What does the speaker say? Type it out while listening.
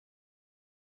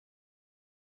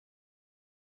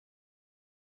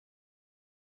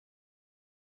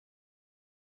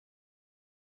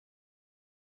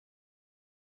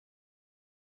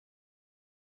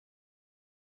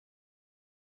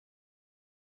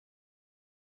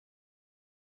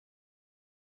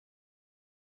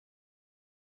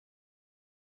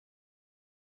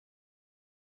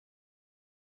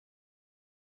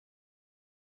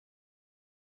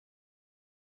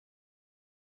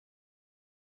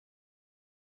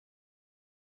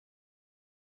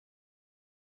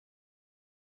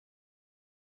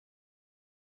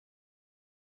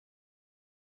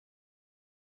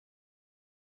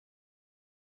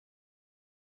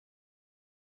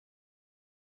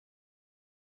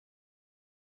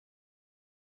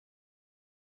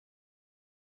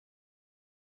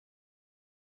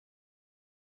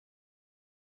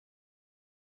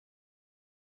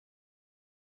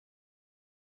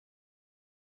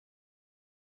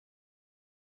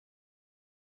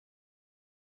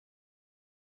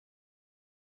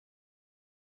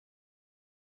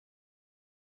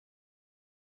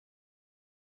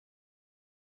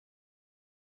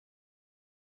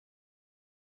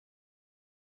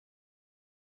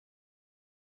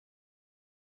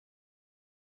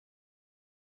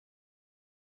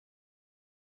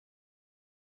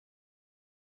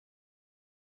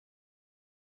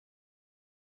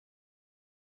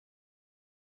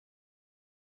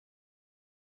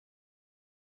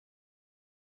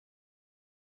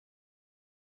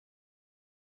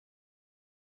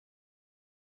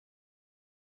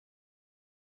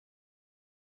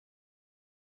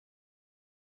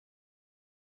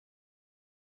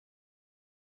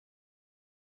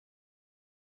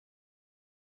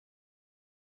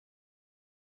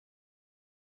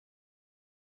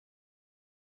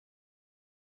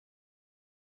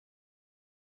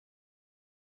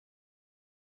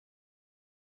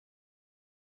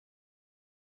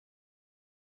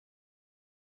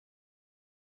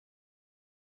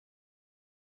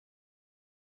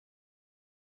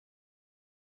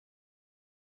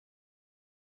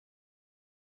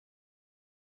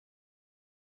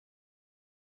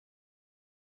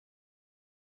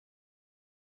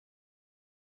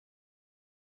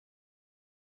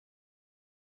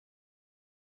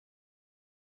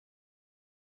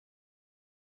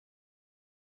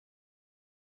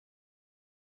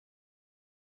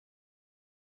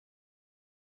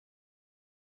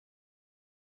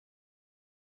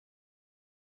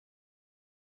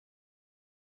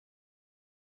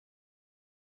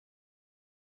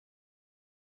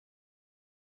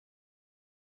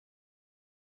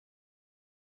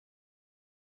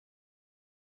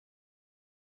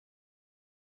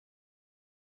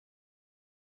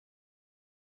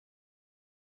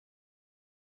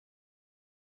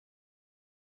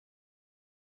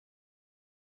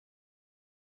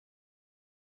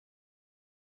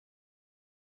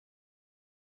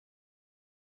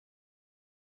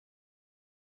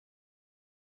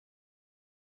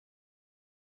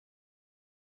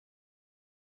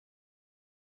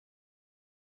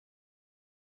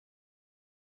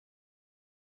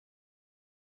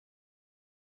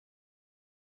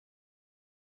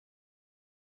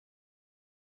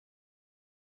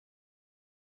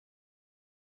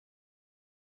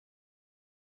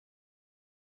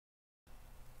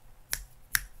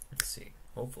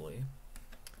Hopefully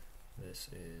this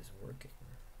is working.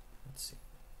 Let's see.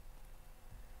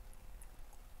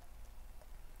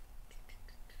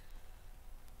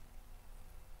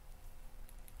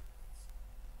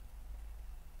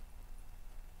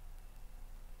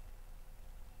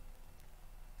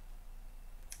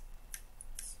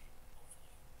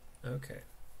 Okay.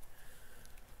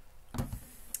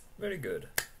 Very good.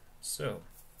 So,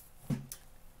 if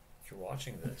you're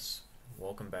watching this,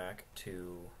 welcome back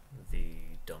to the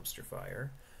dumpster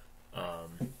fire.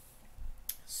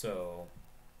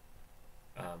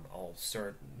 I'll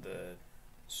start the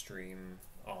stream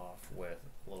off with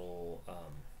a little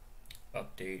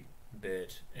update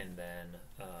bit, and then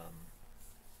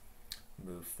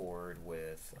move forward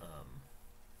with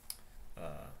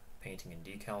painting and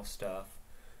decal stuff.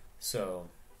 So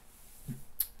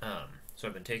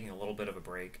I've been taking a little bit of a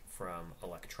break from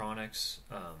electronics,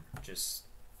 just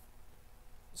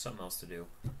something else to do.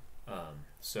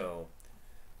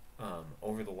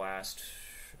 Over the last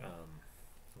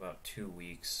about 2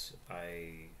 weeks,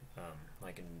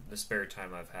 like in the spare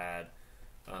time I've had,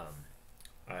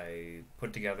 I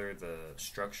put together the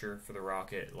structure for the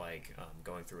rocket, like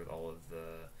going through with all of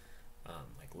the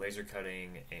like laser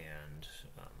cutting and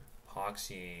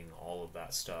epoxying, all of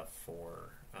that stuff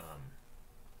for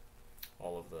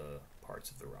all of the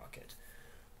parts of the rocket.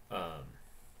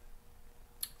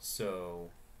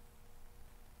 So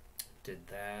did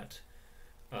that,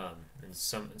 and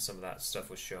some of that stuff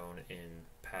was shown in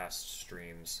past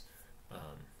streams.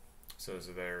 So those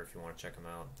are there if you want to check them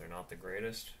out. They're not the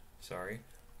greatest, sorry.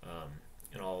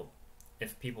 And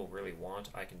if people really want,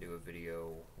 I can do a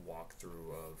video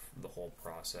walkthrough of the whole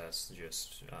process,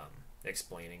 just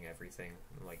explaining everything,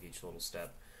 like each little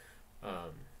step.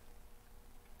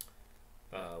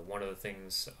 One of the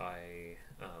things I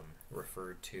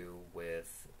referred to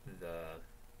with the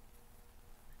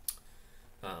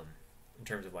in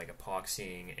terms of like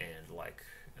epoxying and like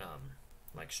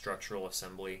structural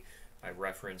assembly, I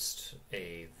referenced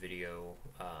a video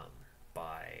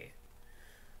by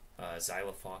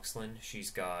Zyla Foxland.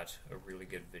 She's got a really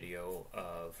good video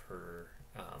of her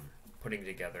putting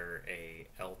together a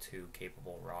L2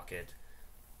 capable rocket,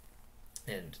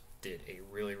 and did a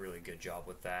really good job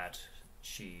with that.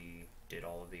 She did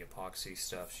all of the epoxy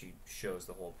stuff. She shows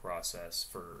the whole process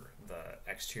for the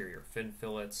exterior fin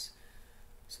fillets.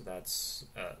 So that's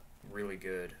a really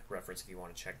good reference if you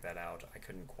want to check that out. I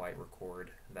couldn't quite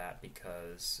record that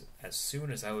because as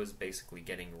soon as I was basically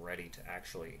getting ready to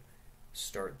actually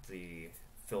start the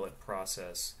fillet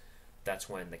process, that's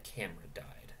when the camera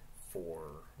died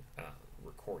for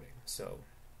recording. So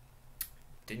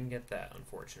didn't get that,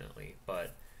 unfortunately,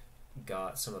 but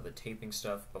got some of the taping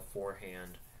stuff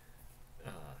beforehand,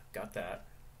 got that,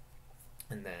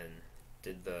 and then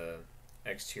did the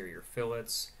exterior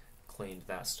fillets, cleaned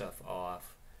that stuff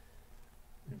off,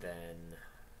 then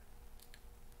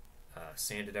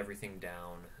sanded everything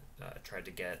down, tried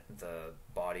to get the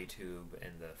body tube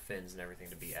and the fins and everything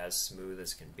to be as smooth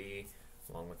as can be,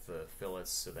 along with the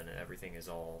fillets, so then everything is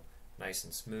all nice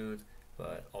and smooth,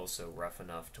 but also rough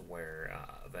enough to where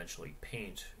eventually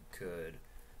paint could,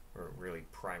 or really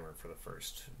primer for the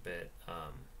first bit,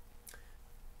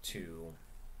 to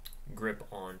grip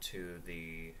onto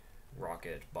the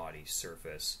rocket body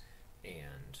surface,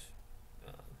 and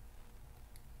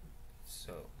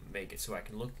so make it so I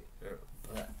can look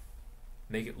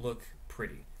make it look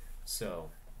pretty.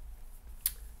 So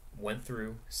went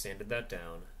through, sanded that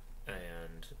down,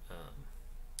 and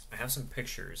I have some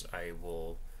pictures I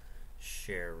will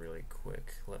share really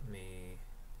quick. Let me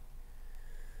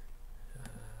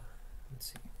let's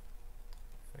see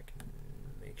if I can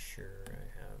make sure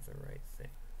I have the right thing.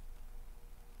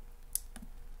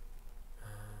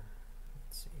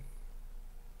 Let's see.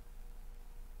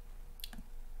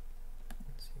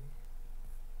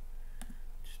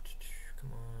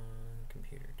 Come on,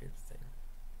 computer, do the thing.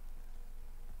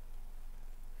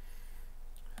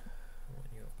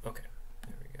 Okay,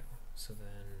 there we go. So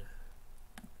then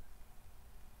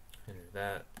enter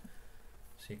that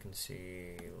so you can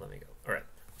see. Let me go. All right.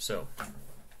 So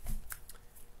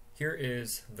here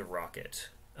is the rocket,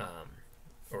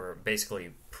 or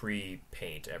basically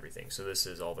pre-paint everything. So this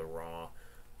is all the raw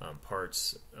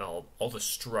parts, all the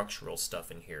structural stuff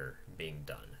in here being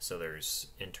done. So there's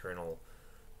internal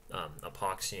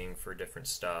epoxying for different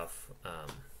stuff.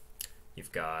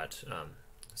 You've got,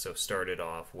 so started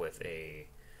off with a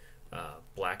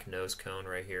black nose cone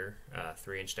right here,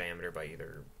 3-inch diameter by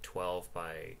either 12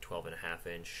 by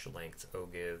 12.5-inch length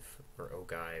ogive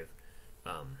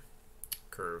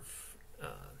curve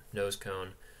nose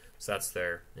cone. So that's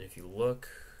there. And if you look,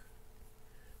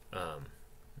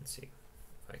 let's see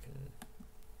if I can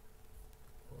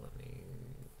let me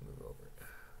move over.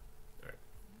 Alright,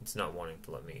 it's not wanting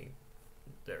to let me,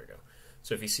 there we go.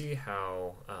 So if you see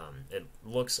how it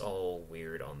looks all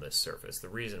weird on this surface, the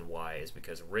reason why is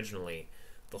because originally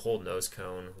the whole nose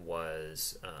cone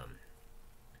was,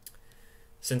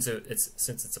 since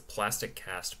it's a plastic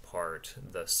cast part,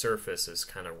 the surface is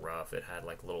kind of rough. It had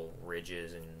like little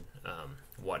ridges and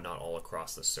whatnot all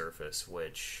across the surface,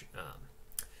 which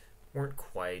weren't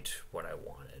quite what I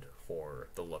wanted for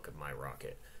the look of my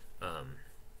rocket.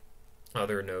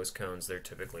 Other nose cones, they're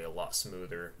typically a lot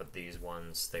smoother, but these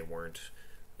ones, they weren't.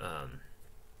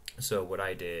 So what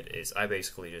I did is I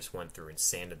basically just went through and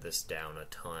sanded this down a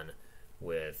ton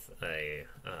with a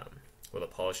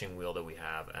polishing wheel that we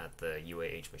have at the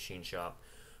UAH machine shop.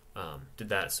 Did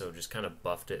that, so just kind of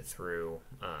buffed it through.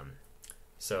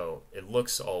 So it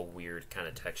looks all weird, kind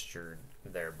of textured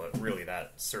there, but really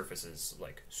that surface is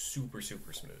like super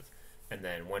smooth. And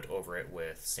then went over it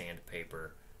with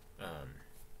sandpaper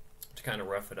to kind of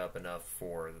rough it up enough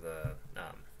for the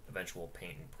eventual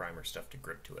paint and primer stuff to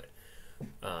grip to it.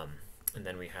 And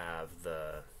then we have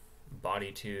the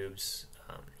body tubes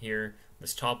here.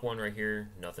 This top one right here,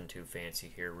 nothing too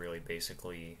fancy here, really.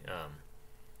 Basically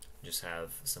just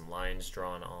have some lines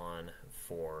drawn on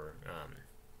for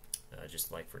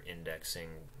just like for indexing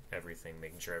everything,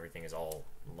 making sure everything is all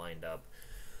lined up.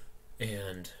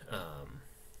 And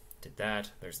did that.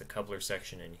 There's the coupler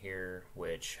section in here,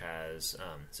 which has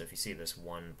so if you see this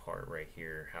one part right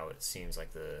here, how it seems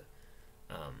like the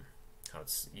how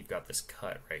it's, you've got this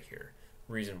cut right here.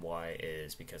 Reason why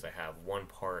is because I have one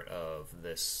part of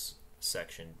this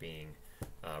section being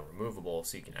removable,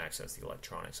 so you can access the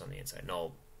electronics on the inside, and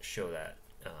I'll show that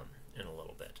in a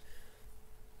little bit.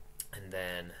 And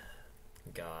then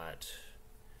got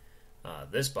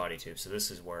this body tube. So this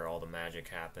is where all the magic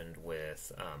happened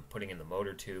with putting in the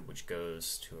motor tube, which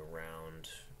goes to around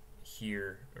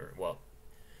here, or well,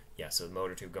 yeah, so the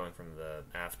motor tube going from the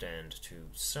aft end to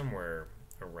somewhere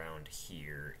around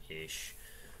here-ish.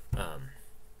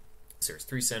 So there's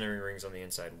 3 centering rings on the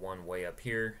inside, one way up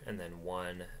here, and then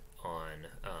one on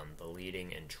the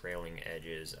leading and trailing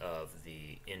edges of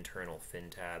the internal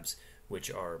fin tabs, which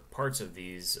are parts of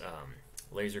these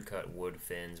laser cut wood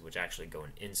fins, which actually go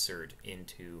and insert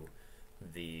into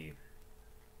the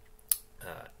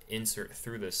insert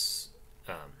through this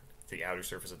the outer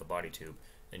surface of the body tube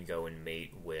and go and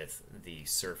mate with the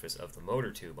surface of the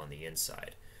motor tube on the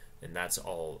inside. And that's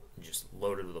all just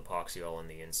loaded with epoxy all on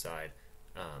the inside.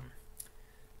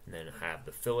 And then have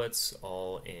the fillets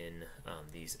all in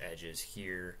these edges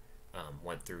here.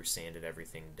 Went through, sanded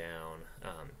everything down,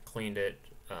 cleaned it.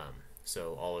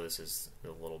 So all of this is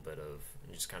a little bit of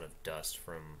just kind of dust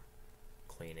from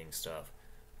cleaning stuff.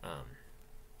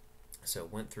 So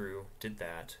went through, did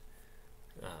that.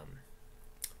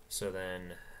 So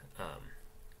then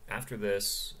after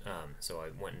this, so I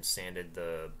went and sanded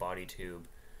the body tube,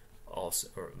 also,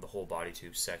 or the whole body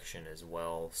tube section as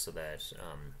well, so that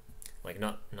like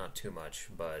not too much,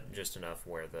 but just enough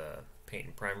where the paint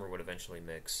and primer would eventually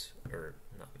mix, or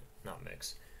not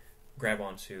mix, grab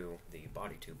onto the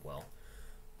body tube well.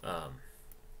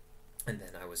 And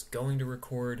then I was going to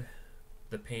record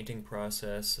the painting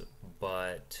process,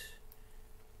 but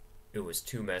it was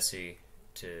too messy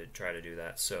to try to do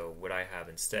that. So what I have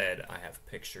instead, I have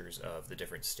pictures of the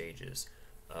different stages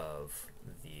of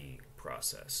the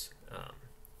process.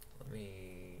 Let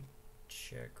me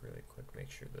check really quick, make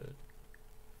sure the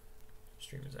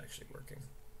stream is actually working.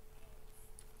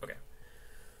 Okay.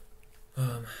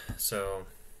 So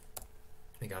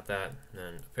I got that, and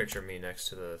then a picture of me next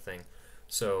to the thing.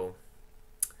 So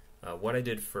what I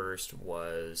did first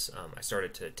was I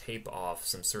started to tape off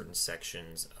some certain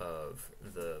sections of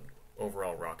the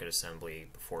overall rocket assembly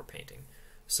before painting.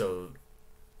 So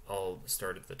I'll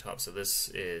start at the top. So this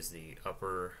is the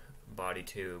upper body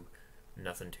tube,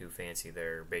 nothing too fancy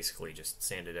there, basically just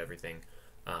sanded everything.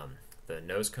 The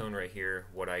nose cone right here,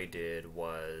 what I did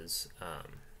was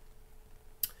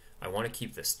I want to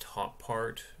keep this top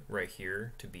part right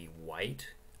here to be white,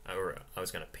 or I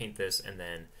was going to paint this, and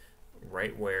then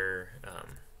right where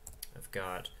I've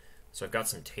got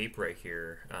some tape right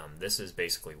here. This is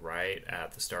basically right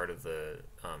at the start of the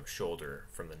shoulder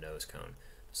from the nose cone.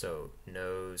 So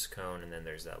nose cone, and then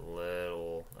there's that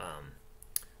little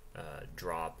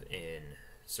drop in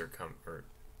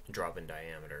drop in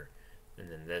diameter,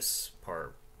 and then this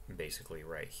part basically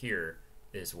right here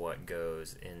is what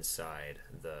goes inside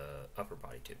the upper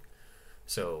body tube.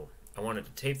 So I wanted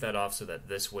to tape that off so that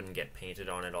this wouldn't get painted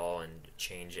on at all and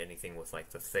change anything with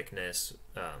like the thickness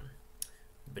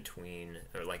between,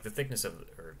 or like the thickness of,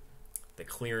 or the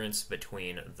clearance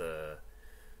between the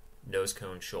nose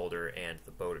cone, shoulder, and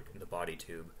the body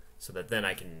tube, so that then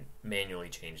I can manually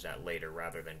change that later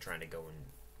rather than trying to go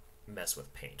and mess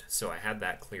with paint. So I had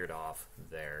that cleared off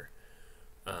there.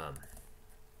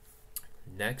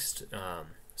 Next,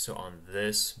 so on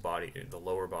this body, the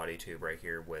lower body tube right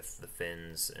here with the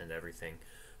fins and everything,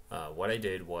 what I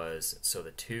did was, so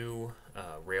the two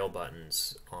rail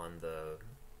buttons on the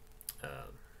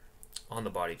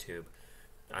body tube,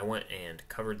 I went and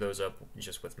covered those up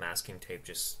just with masking tape.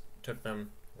 Just took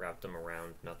them, wrapped them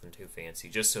around, nothing too fancy,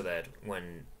 just so that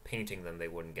when painting them they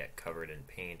wouldn't get covered in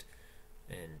paint,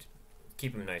 and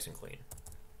keep them nice and clean.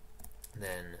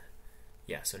 Then,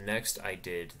 yeah, so next I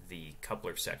did the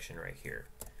coupler section right here.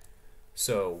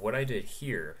 So what I did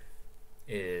here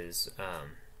is,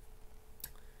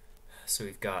 so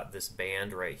we've got this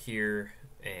band right here,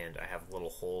 and I have little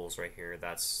holes right here.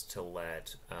 That's to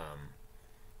let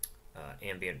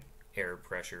ambient air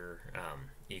pressure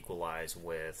equalize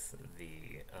with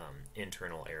the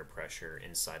internal air pressure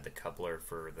inside the coupler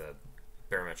for the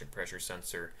barometric pressure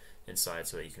sensor inside,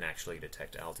 so that you can actually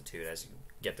detect altitude as you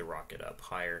get the rocket up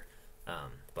higher.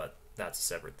 But that's a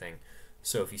separate thing.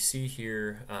 So if you see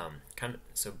here, kind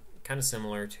of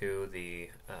similar to the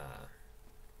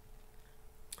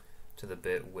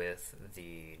bit with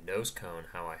the nose cone,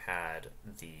 how I had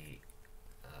the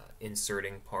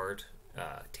inserting part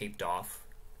taped off.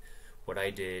 What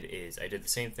I did is I did the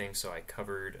same thing, so I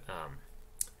covered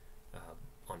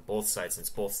on both sides, since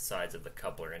both sides of the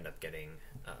coupler end up getting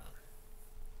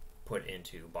put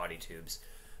into body tubes.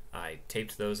 I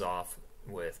taped those off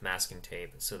with masking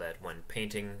tape so that when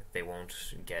painting they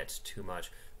won't get too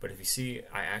much. But if you see,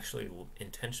 I actually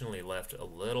intentionally left a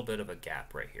little bit of a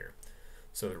gap right here.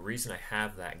 So the reason I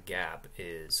have that gap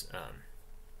is,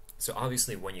 so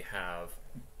obviously when you have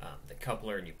the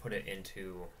coupler and you put it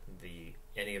into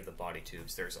any of the body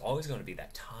tubes, there's always going to be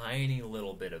that tiny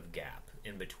little bit of gap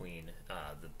in between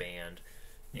the band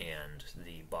and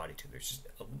the body tube. There's just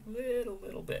a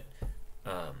little bit.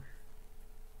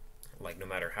 Like no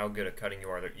matter how good at cutting you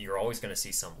are, you're always going to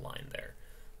see some line there.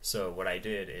 So what I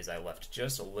did is I left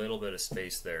just a little bit of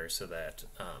space there so that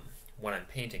when I'm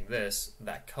painting this,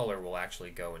 that color will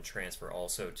actually go and transfer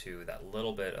also to that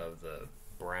little bit of the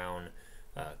brown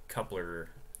coupler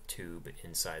tube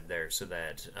inside there, so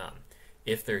that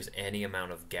if there's any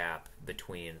amount of gap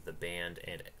between the band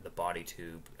and the body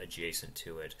tube adjacent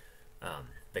to it,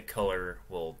 the color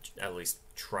will at least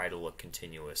try to look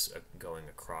continuous going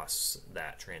across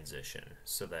that transition,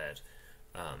 so that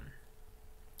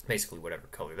basically whatever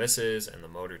color this is and the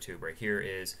motor tube right here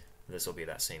is, this will be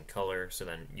that same color, so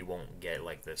then you won't get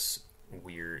like this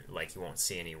weird, like you won't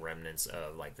see any remnants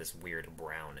of like this weird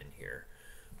brown in here.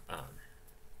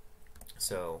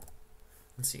 So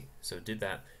let's see, so did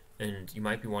that, and you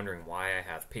might be wondering why I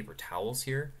have paper towels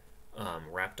here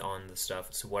wrapped on the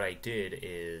stuff. So what I did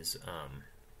is,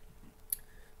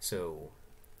 so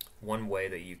one way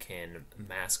that you can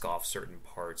mask off certain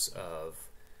parts of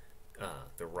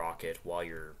the rocket while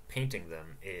you're painting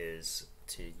them is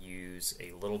to use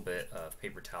a little bit of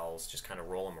paper towels, just kind of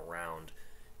roll them around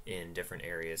in different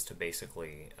areas to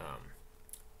basically,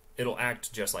 it'll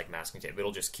act just like masking tape.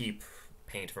 It'll just keep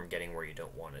paint from getting where you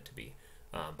don't want it to be.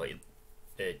 But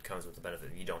it comes with the benefit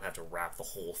you don't have to wrap the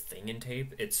whole thing in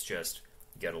tape. It's just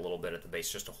you get a little bit at the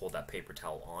base just to hold that paper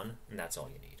towel on, and that's all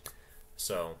you need.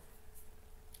 So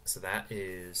that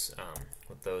is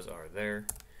what those are there.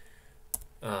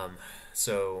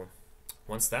 So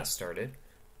once that started,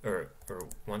 or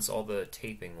once all the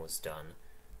taping was done,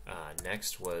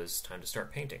 next was time to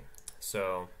start painting.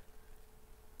 So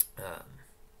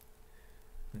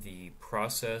the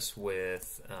process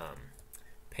with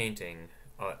painting,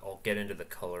 I'll get into the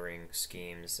coloring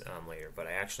schemes later, but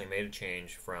I actually made a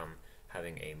change from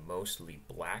having a mostly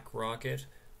black rocket.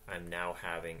 I'm now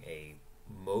having a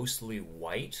mostly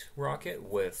white rocket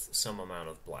with some amount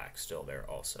of black still there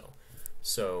also.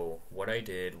 So what I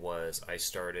did was I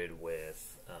started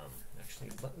with,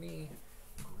 actually let me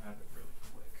grab it really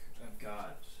quick. I've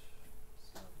got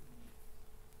some.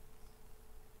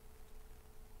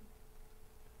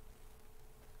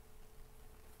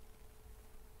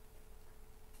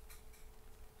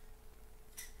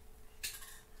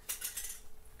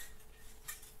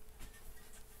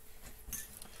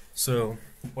 So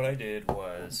what I did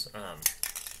was,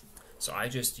 so I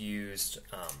just used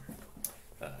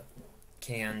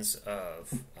cans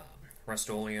of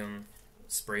Rust-Oleum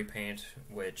spray paint,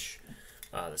 which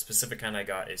the specific kind I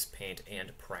got is paint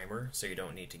and primer, so you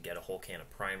don't need to get a whole can of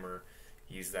primer,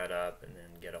 use that up, and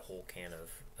then get a whole can of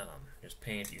just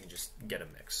paint. You can just get a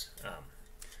mix.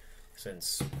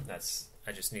 Since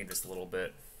I just need this little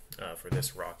bit for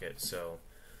this rocket, so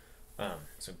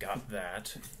So got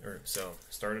that, so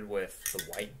started with the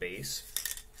white base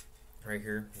right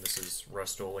here. This is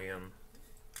Rust-Oleum,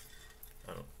 I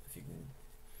don't know if you can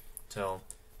tell,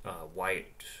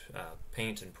 white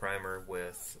paint and primer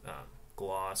with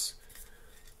gloss.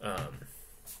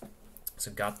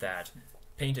 So got that,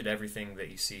 painted everything that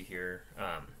you see here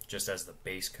just as the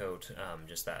base coat,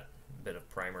 just that bit of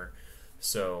primer.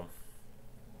 So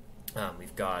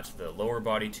we've got the lower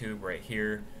body tube right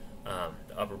here,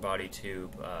 the upper body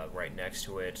tube right next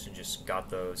to it, and just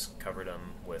got those, covered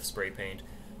them with spray paint.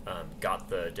 Got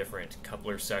the different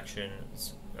coupler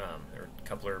sections or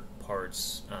coupler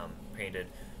parts painted.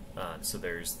 So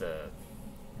there's the,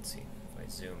 let's see if I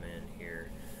zoom in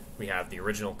here, we have the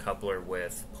original coupler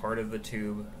with part of the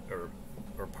tube or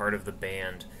part of the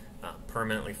band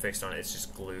permanently fixed on it. It's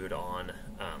just glued on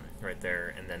right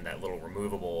there, and then that little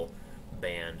removable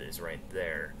band is right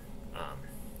there.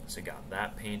 So got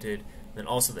that painted. Then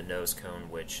also the nose cone,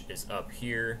 which is up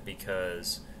here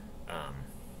because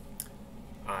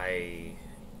I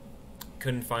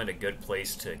couldn't find a good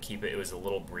place to keep it. It was a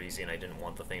little breezy and I didn't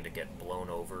want the thing to get blown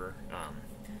over.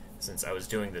 Since I was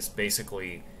doing this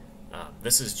basically,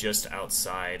 this is just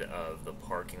outside of the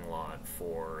parking lot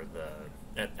for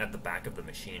at the back of the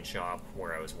machine shop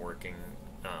where I was working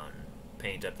on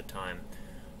paint at the time.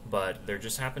 But there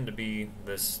just happened to be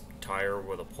this tire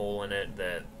with a pole in it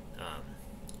that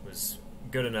was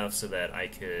good enough so that I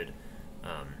could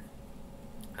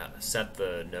set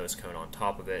the nose cone on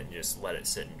top of it and just let it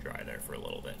sit and dry there for a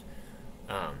little bit.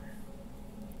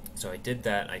 So I did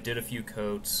that. I did a few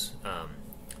coats,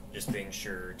 just being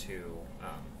sure to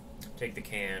take the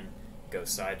can, go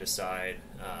side to side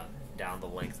down the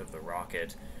length of the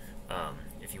rocket.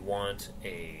 If you want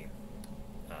a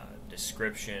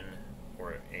description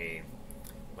or a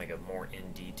more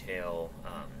in detail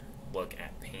look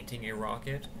at painting a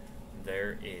rocket,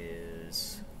 there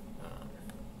is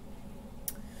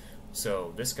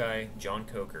so this guy, John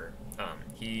Coker,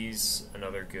 he's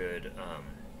another good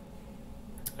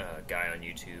guy on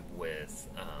YouTube with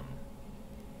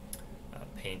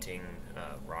painting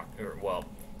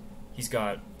he's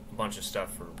got a bunch of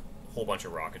stuff for a whole bunch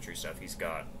of rocketry stuff. He's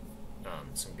got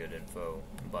some good info,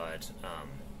 but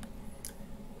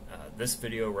this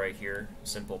video right here,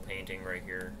 simple painting right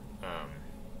here,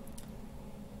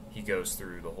 he goes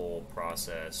through the whole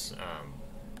process,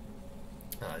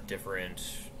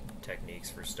 different techniques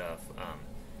for stuff,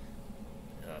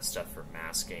 stuff for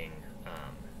masking,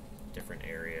 different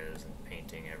areas and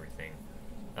painting everything.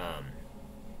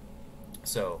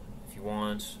 So if you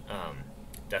want,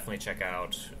 definitely check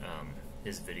out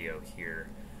his video here,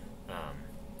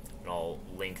 and I'll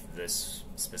link this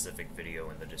specific video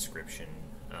in the description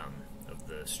of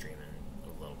the stream in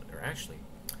a little bit. Or actually,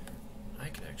 I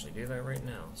can actually do that right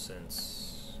now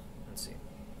since, let's see,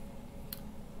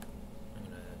 I'm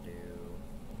gonna do,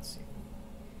 let's see,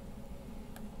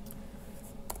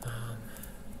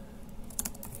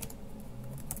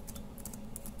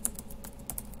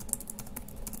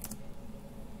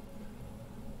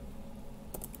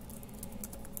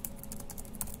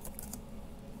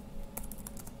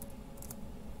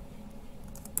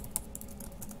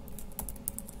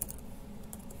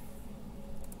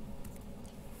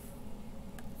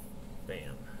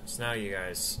 bam. So now you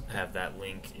guys have that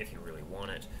link if you really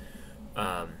want it.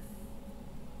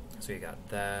 So you got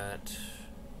that,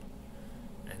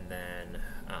 and then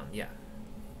yeah.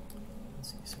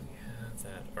 Let's see. So we have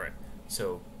that. All right.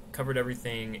 So covered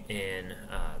everything in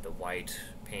the white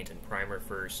paint and primer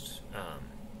first.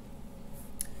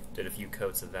 Did a few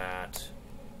coats of that.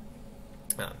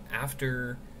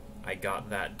 After I got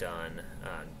that done,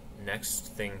 next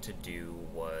thing to do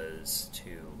was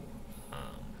to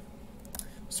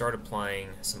start applying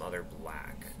some other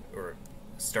black, or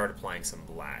start applying some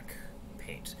black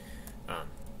paint.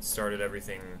 Started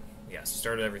everything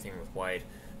with white,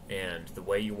 and the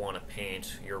way you want to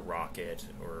paint your rocket,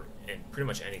 and pretty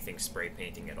much anything spray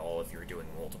painting at all if you're doing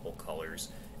multiple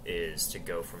colors, is to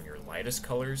go from your lightest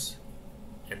colors,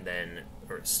 and then,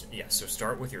 so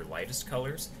start with your lightest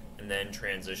colors, and then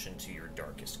transition to your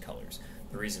darkest colors.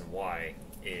 The reason why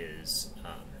is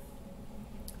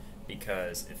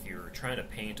because if you're trying to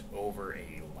paint over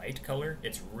a light color,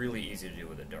 it's really easy to do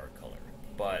with a dark color.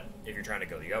 But if you're trying to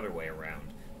go the other way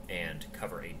around and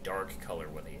cover a dark color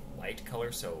with a light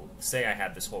color, so say I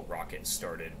had this whole rocket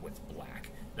started with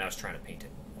black, and I was trying to paint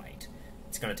it white,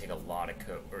 it's going to take a lot of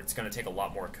it's going to take a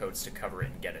lot more coats to cover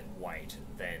it and get it white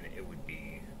than it would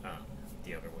be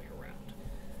the other way around.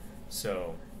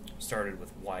 So started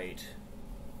with white,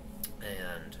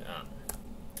 and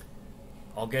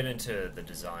I'll get into the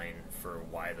design for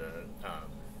why the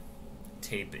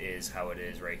tape is how it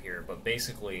is right here, but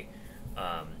basically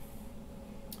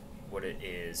what it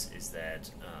is that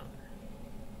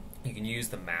you can use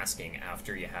the masking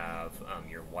after you have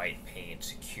your white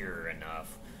paint cure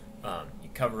enough. You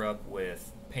cover up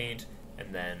with paint,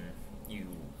 and then you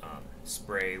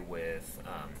spray with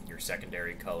your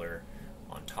secondary color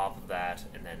on top of that,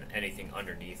 and then anything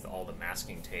underneath, all the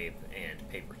masking tape and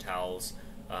paper towels,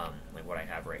 like what I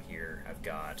have right here. I've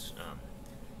got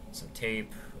some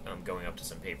tape going up to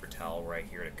some paper towel right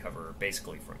here to cover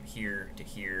basically from here to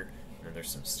here, and then there's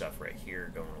some stuff right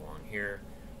here going along here,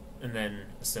 and then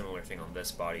a similar thing on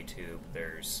this body tube.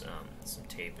 There's some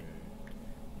tape and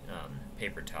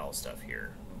paper towel stuff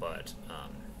here, but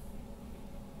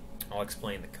I'll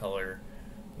explain the color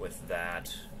with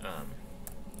that.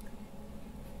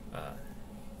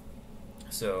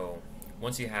 So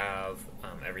once you have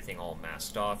everything all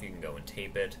masked off, you can go and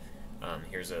tape it.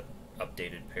 Here's a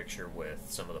updated picture with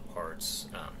some of the parts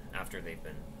after they've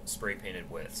been spray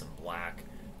painted with some black,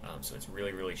 so it's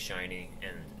really shiny,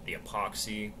 and the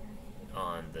epoxy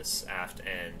on this aft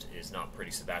end is not pretty,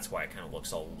 so that's why it kind of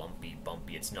looks all lumpy,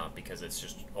 bumpy. It's not because it's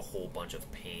just a whole bunch of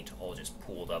paint all just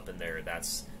pooled up in there.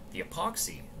 That's the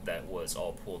epoxy that was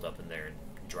all pooled up in there and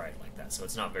dried like that, so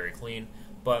it's not very clean,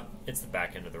 but it's the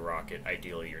back end of the rocket.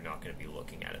 Ideally, you're not going to be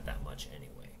looking at it that much anyway.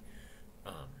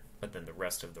 But then the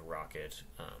rest of the rocket,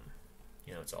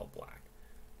 you know, it's all black,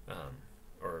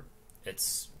 or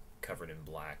it's covered in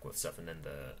black with stuff, and then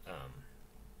the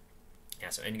yeah,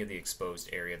 so any of the exposed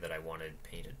area that I wanted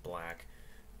painted black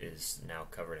is now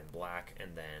covered in black,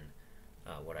 and then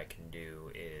what I can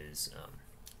do is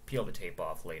peel the tape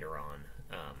off later on,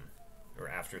 or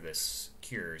after this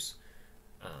cures,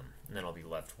 and then I'll be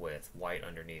left with white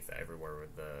underneath everywhere where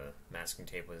the masking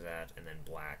tape was at, and then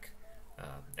black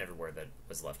everywhere that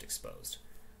was left exposed.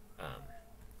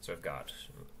 So I've got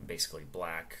basically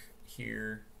black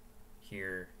here,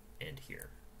 here, and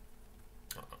here.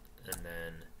 And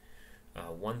then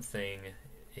one thing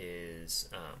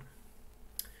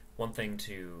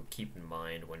to keep in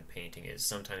mind when painting is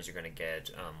sometimes you're going to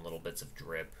get little bits of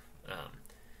drip.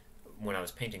 When I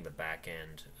was painting the back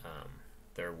end,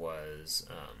 there was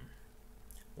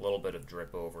a little bit of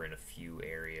drip over in a few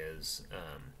areas.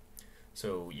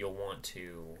 So you'll want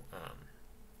to,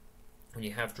 when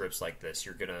you have drips like this,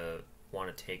 you're going to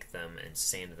want to take them and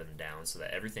sand them down so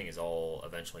that everything is all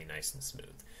eventually nice and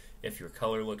smooth. If your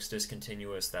color looks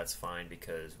discontinuous, that's fine,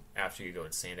 because after you go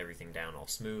and sand everything down all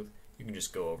smooth, you can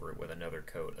just go over it with another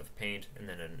coat of paint, and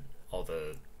then all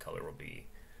the color will be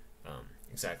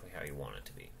exactly how you want it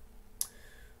to be.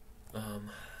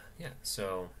 Yeah,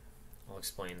 so I'll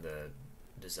explain the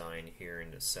design here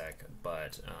in a sec,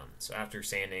 but so after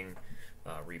sanding,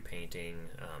 repainting,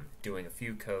 doing a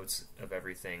few coats of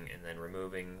everything, and then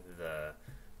removing the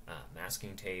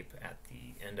masking tape at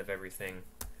the end of everything,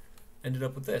 ended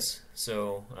up with this.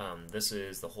 So this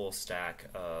is the whole stack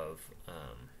of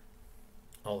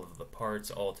all of the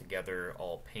parts all together,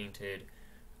 all painted,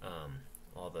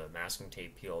 all the masking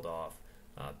tape peeled off.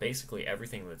 Basically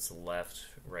everything that's left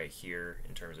right here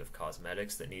in terms of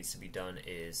cosmetics that needs to be done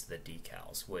is the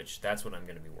decals, which that's what I'm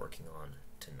going to be working on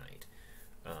tonight.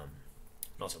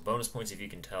 And also bonus points if you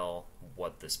can tell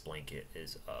what this blanket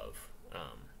is of.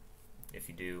 If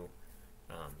you do,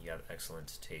 you have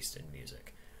excellent taste in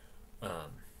music.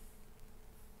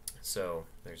 So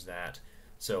there's that.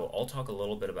 So I'll talk a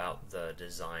little bit about the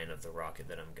design of the rocket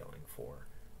that I'm going for.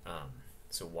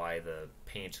 So why the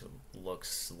paint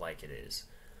looks like it is.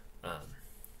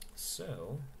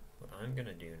 So what I'm going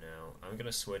to do now, I'm going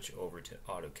to switch over to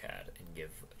AutoCAD and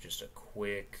give just a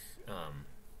quick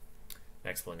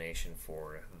explanation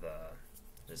for the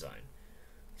design.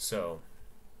 So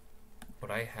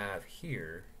what I have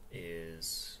here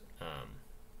is,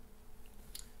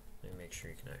 let me make sure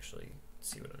you can actually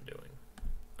see what I'm doing.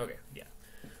 Okay, yeah.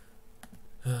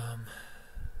 Let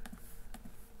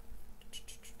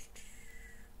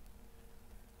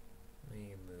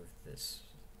me move this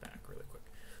back really quick.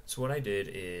 So what I did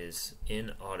is,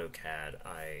 in AutoCAD,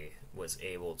 I was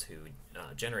able to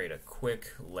generate a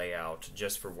quick layout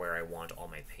just for where I want all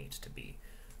my paint to be.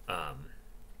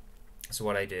 So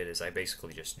what I did is I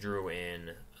basically just drew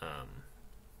in,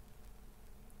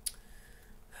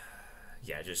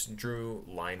 just drew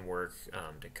line work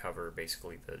to cover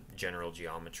basically the general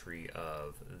geometry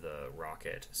of the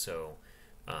rocket. So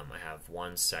I have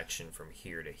one section from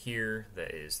here to here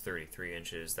that is 33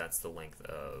 inches. That's the length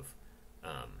of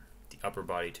the upper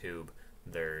body tube.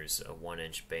 There's a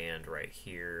 1-inch band right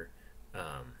here.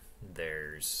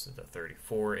 There's the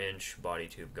 34-inch body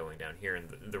tube going down here, and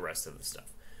the rest of the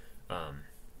stuff.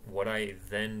 What I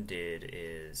then did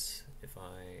is,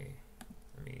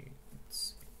 let me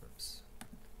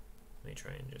Let me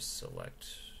try and just select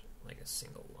like a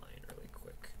single line really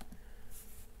quick.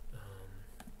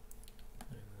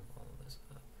 Let me move all of this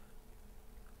up.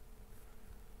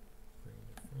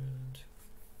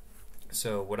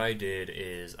 So what I did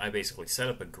is I basically set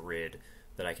up a grid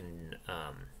that I can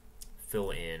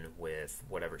fill in with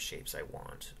whatever shapes I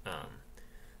want.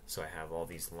 So I have all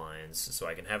these lines, so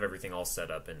I can have everything all set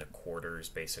up into quarters,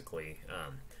 basically.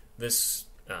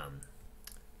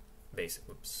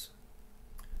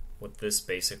 What this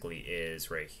basically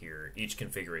is right here, each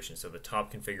configuration. So the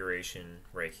top configuration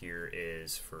right here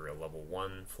is for a level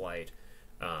 1 flight.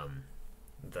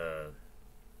 The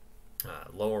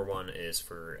lower one is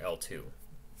for L2.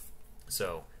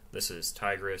 So this is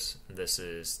Tigris, this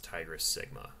is Tigris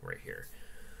Sigma right here.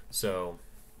 So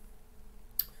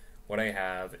what I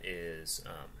have is,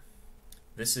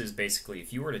 this is basically,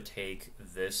 if you were to take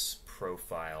this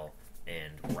profile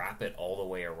and wrap it all the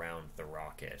way around the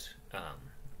rocket,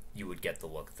 you would get the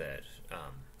look that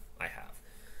I have.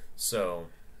 So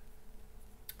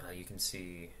you can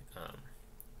see,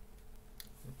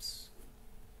 oops,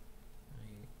 let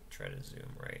me try to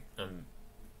zoom right. I'm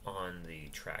on the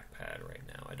trackpad right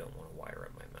now. I don't want to wire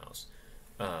up my mouse.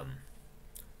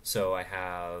 So I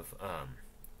have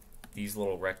these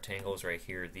little rectangles right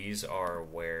here. These are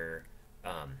where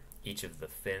each of the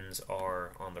fins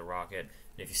are on the rocket.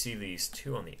 And if you see these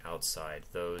two on the outside,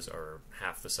 those are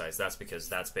half the size. That's because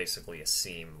that's basically a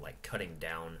seam like cutting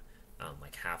down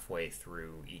like halfway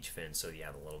through each fin, so you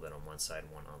have a little bit on one side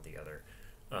and one on the other.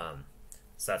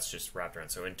 So that's just wrapped around.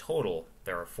 So in total,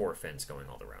 there are 4 fins going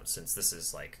all around, since this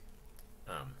is like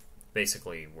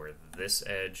basically where this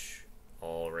edge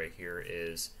all right here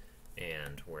is,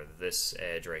 and where this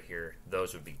edge right here,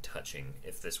 those would be touching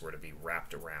if this were to be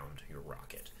wrapped around your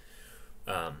rocket.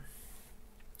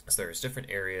 So there's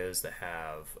different areas that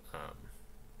have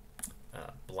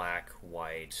black,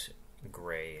 white,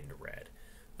 gray, and red.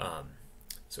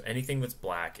 So anything that's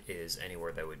black is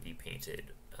anywhere that would be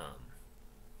painted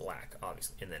black,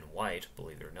 obviously. And then white,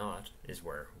 believe it or not, is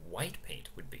where white paint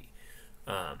would be.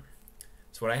 So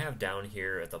what I have down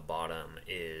here at the bottom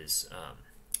is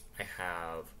I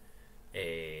have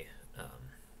a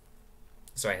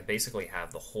so I basically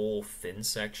have the whole fin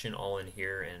section all in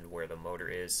here, and where the motor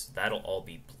is, that'll all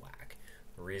be black.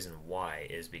 The reason why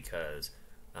is because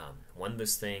when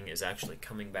this thing is actually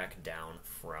coming back down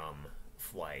from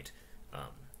flight,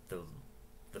 the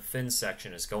fin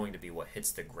section is going to be what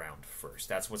hits the ground first.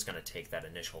 That's what's going to take that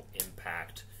initial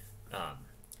impact,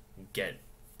 get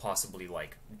possibly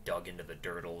like dug into the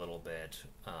dirt a little bit.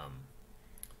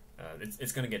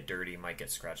 It's going to get dirty, might get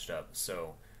scratched up.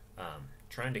 So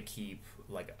trying to keep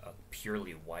like a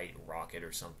purely white rocket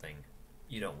or something,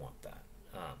 you don't want that,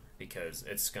 because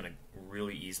it's going to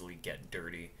really easily get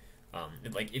dirty.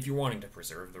 Like if you're wanting to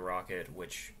preserve the rocket,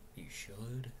 which you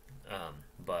should,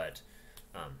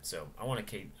 so I want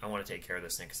to take care of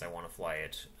this thing because I want to fly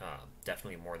it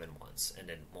definitely more than once and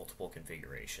in multiple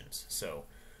configurations. So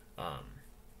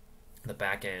the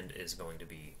back end is going to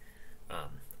be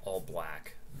all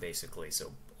black, basically.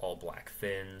 So all black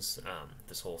fins,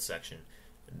 this whole section.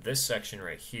 This section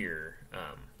right here,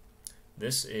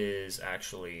 this is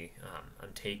actually,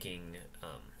 I'm taking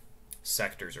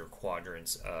sectors or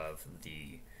quadrants of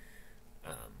the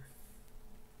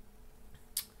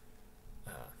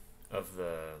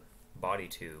body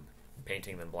tube,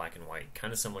 painting them black and white,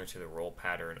 kind of similar to the roll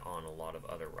pattern on a lot of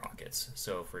other rockets.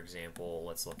 So for example,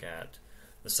 let's look at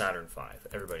the Saturn V.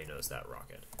 Everybody knows that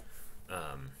rocket.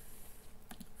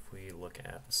 If we look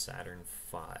at the Saturn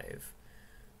V,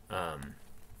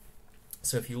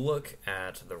 so if you look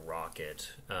at the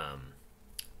rocket,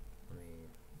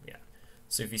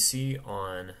 so if you see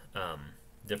on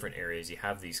different areas, you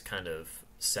have these kind of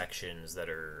sections that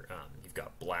are, you've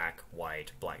got black,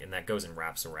 white, black, and that goes and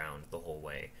wraps around the whole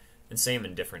way. And same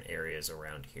in different areas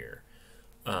around here.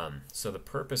 So the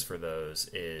purpose for those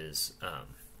is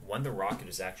when the rocket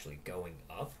is actually going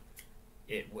up,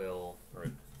 it will,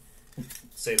 or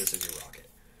say this is your rocket.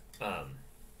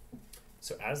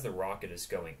 So as the rocket is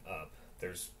going up,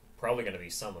 there's probably going to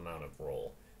be some amount of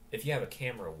roll. If you have a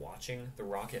camera watching the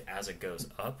rocket as it goes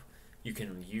up, you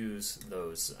can use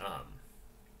those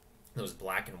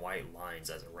black and white lines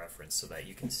as a reference so that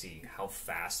you can see how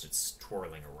fast it's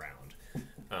twirling around,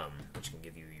 which can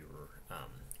give you your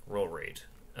roll rate.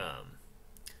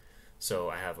 So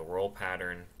I have a roll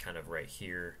pattern kind of right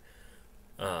here,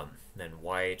 then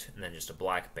white, and then just a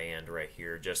black band right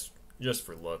here, just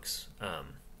for looks.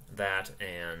 That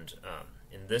and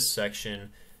in this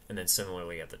section, and then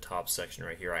similarly at the top section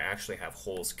right here, I actually have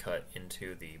holes cut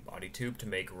into the body tube to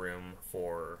make room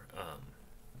for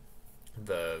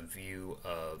the view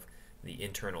of the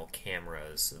internal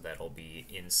cameras that'll be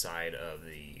inside of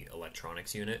the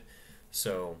electronics unit.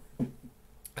 So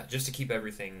just to keep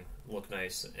everything look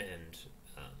nice and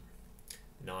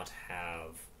not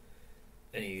have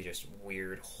any just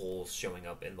weird holes showing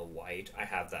up in the white, I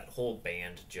have that whole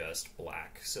band just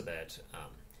black so that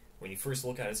when you first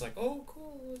look at it, it's like, oh,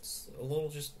 cool, it's a little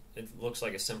just, it looks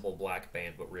like a simple black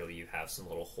band, but really you have some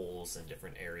little holes in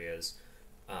different areas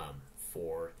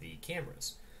for the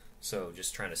cameras. So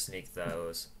just trying to sneak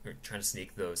those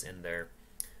in there.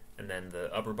 And then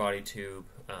the upper body tube,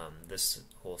 this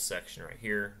whole section right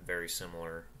here, very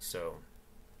similar. So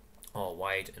all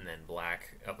white and then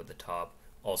black up at the top.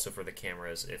 Also for the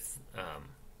cameras, if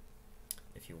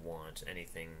you want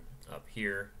anything up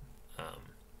here,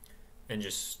 and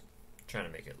just trying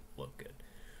to make it look good.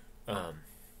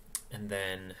 And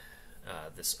then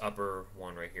this upper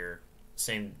one right here,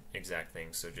 same exact thing.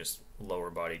 So just lower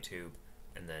body tube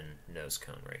and then nose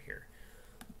cone right here.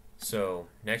 So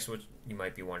next, what you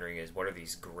might be wondering is, what are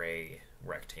these gray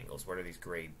rectangles? What are these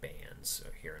gray bands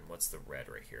here, and what's the red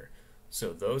right here?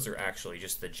 So those are actually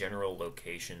just the general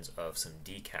locations of some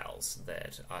decals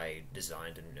that I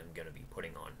designed and am going to be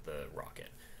putting on the rocket.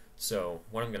 So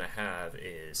what I'm going to have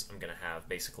is, I'm going to have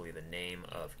basically the name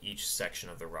of each section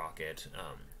of the rocket,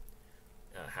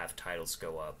 have titles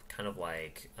go up, kind of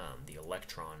like the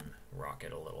Electron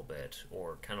rocket a little bit,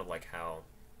 or kind of like how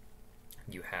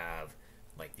you have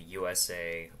like the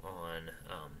USA on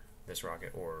this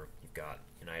rocket, or you've got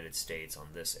United States on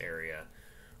this area,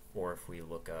 or if we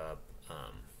look up,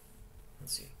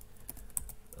 let's see,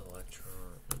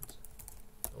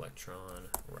 Electron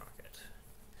rocket.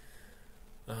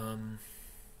 Let's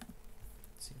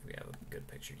see if we have a good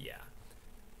picture. Yeah.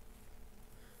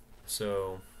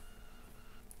 So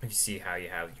you see how you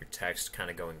have your text kind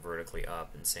of going vertically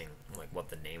up and saying like what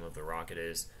the name of the rocket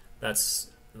is.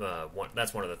 That's one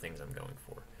of the things I'm going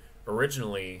for.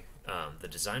 Originally, the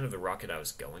design of the rocket I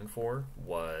was going for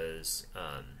was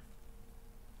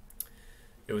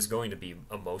it was going to be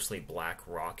a mostly black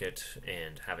rocket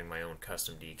and having my own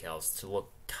custom decals to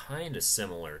look kind of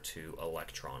similar to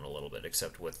Electron a little bit,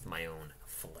 except with my own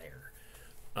flair.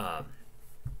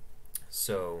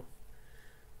 So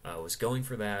I was going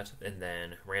for that, and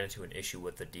then ran into an issue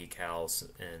with the decals,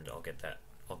 and I'll get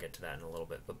to that in a little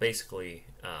bit. But basically,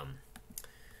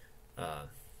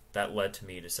 that led to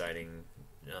me deciding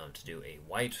to do a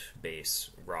white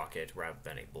base rocket rather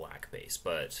than a black base,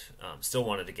 but still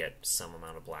wanted to get some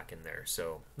amount of black in there.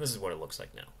 So this is what it looks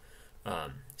like now.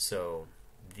 So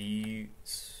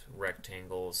these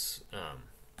rectangles,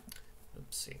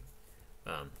 let's see,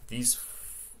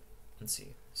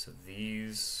 so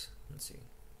these,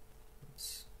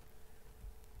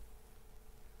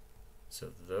 so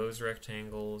those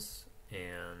rectangles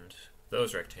and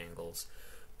those rectangles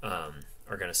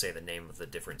are going to say the name of the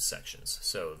different sections.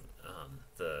 So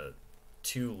the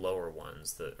two lower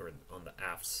ones, or on the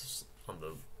aft, so on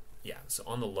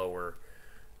the lower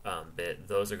bit,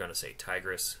 those are going to say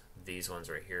Tigris. These ones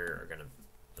right here are going to,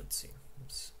 let's see,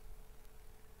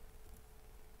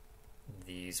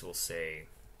 these will say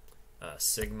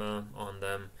Sigma on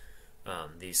them.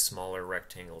 These smaller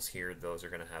rectangles here, those are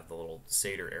going to have the little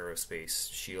Sater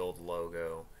Aerospace shield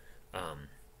logo.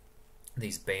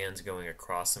 These bands going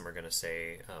across them are going to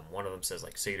say, one of them says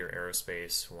like Sater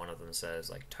Aerospace, one of them says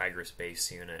like Tigris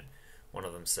Base Unit, one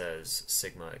of them says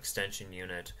Sigma Extension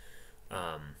Unit,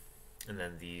 and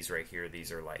then these right here, these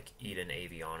are like Eden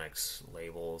Avionics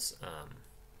labels,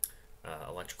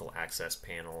 Electrical Access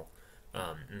Panel,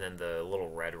 and then the little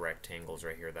red rectangles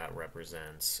right here, that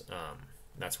represents,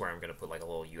 that's where I'm going to put like a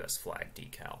little US flag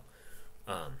decal.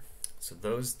 So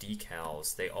those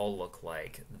decals, they all look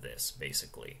like this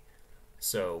basically.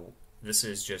 So this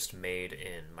is just made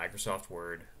in Microsoft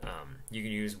Word. You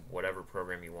can use whatever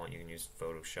program you want. You can use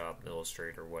Photoshop,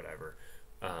 Illustrator, whatever,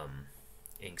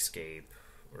 Inkscape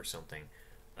or something.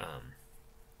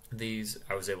 These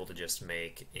I was able to just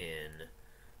make in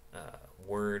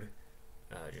Word,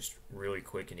 just really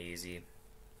quick and easy.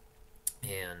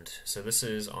 And so this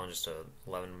is on just a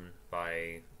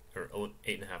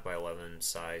 8.5 by 11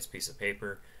 size piece of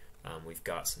paper. We've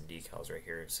got some decals right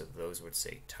here, so those would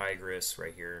say Tigris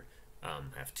right here. I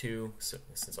have two, so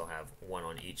since I'll have one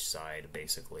on each side,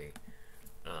 basically.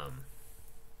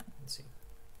 Let's see.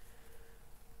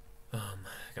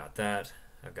 Got that.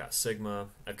 I've got Sigma.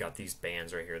 I've got these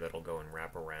bands right here that'll go and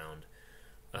wrap around.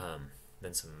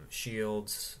 Then some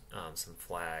shields, some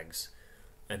flags,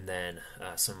 and then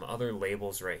some other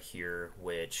labels right here,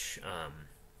 which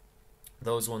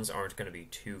those ones aren't going to be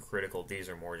too critical. These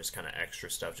are more just kind of extra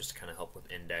stuff just to kind of help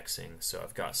with indexing. So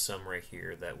I've got some right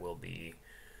here that will be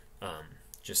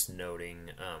just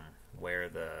noting where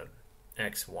the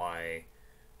X, Y,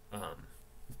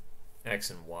 X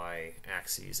and Y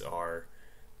axes are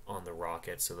on the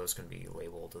rocket, so those can be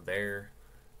labeled there.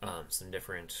 Some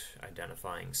different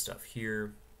identifying stuff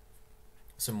here.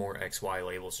 Some more XY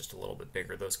labels, just a little bit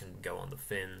bigger. Those can go on the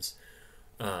fins.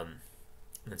 And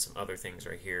then some other things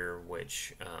right here,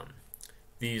 which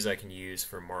these I can use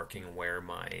for marking where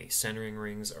my centering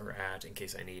rings are at in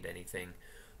case I need anything.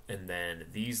 And then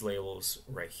these labels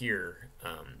right here,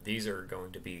 these are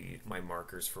going to be my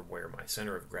markers for where my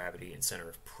center of gravity and center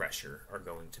of pressure are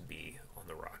going to be on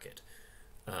the rocket.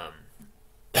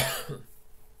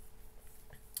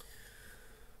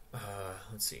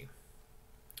 Let's see.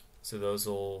 So those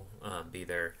will be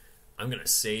there. I'm going to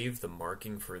save the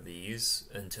marking for these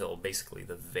until basically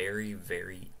the very,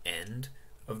 very end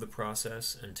of the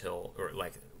process, until, or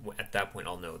like at that point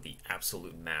I'll know the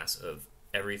absolute mass of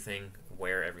everything,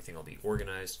 where everything will be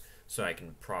organized, so I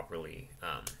can properly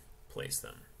place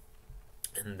them.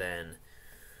 And then,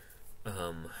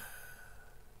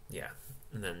 yeah,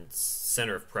 and then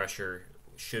center of pressure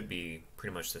should be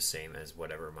pretty much the same as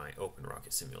whatever my open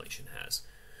rocket simulation has.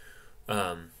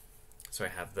 So I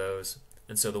have those.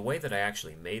 And so the way that I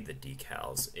actually made the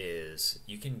decals is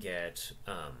you can get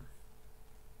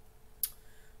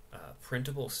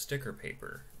printable sticker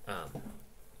paper.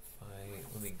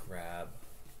 Let me grab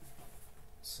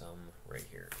some right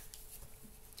here.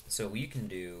 So what you can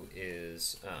do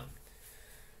is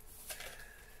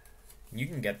you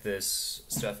can get this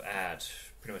stuff at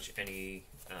pretty much any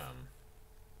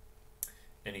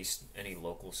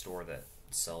local store that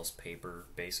sells paper,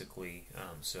 basically.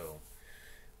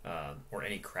 Or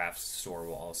any craft store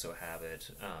will also have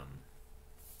it.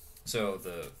 So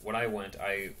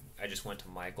I just went to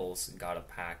Michael's and got a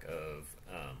pack of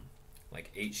like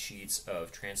 8 sheets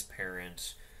of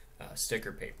transparent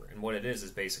sticker paper. And what it is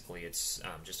basically it's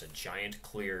just a giant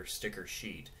clear sticker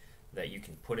sheet that you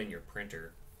can put in your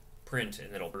printer, print,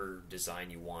 and it'll whatever design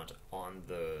you want on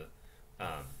the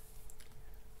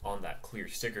on that clear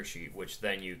sticker sheet, which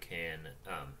then you can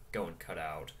go and cut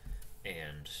out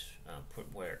and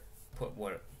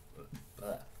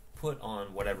put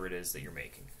on whatever it is that you're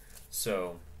making.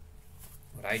 So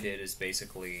what I did is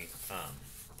basically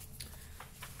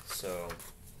so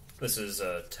this is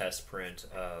a test print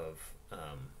of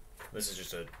this is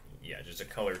just a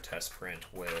color test print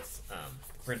with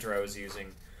the printer I was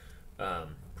using.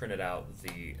 Printed out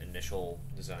the initial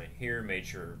design here, made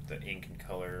sure the ink and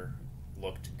color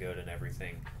looked good and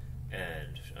everything,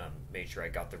 and made sure I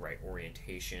got the right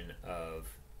orientation of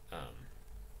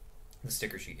the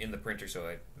sticker sheet in the printer, so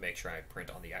I make sure I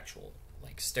print on the actual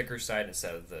like sticker side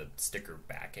instead of the sticker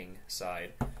backing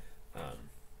side.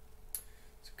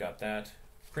 So got that,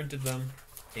 printed them,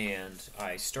 and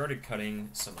I started cutting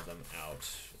some of them out.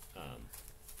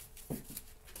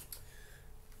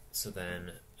 So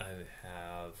then I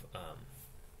have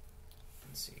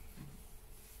let's see.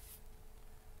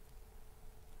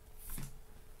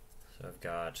 So I've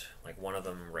got like one of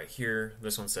them right here.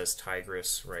 This one says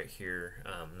Tigris right here.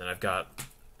 And then I've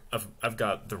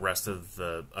got the rest of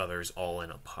the others all in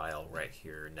a pile right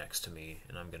here next to me,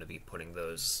 and I'm going to be putting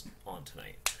those on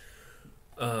tonight.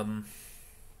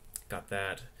 Got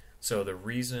that. So the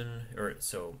reason,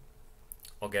 so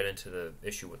I'll get into the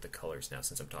issue with the colors now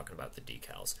since I'm talking about the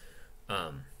decals.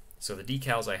 So the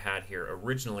decals I had here,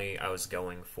 originally I was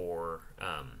going for,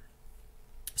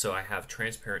 so I have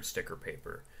transparent sticker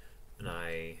paper. And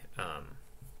I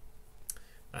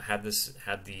had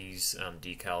these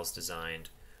decals designed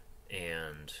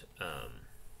and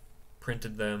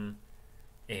printed them.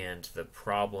 And the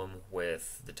problem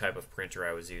with the type of printer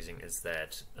I was using is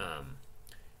that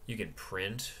you can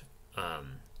print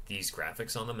these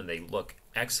graphics on them, and they look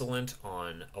excellent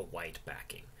on a white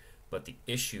backing. But the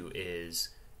issue is,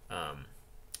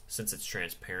 since it's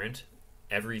transparent,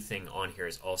 everything on here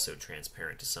is also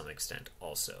transparent to some extent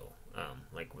also.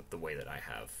 Like with the way that I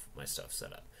have my stuff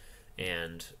set up.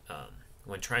 And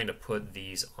when trying to put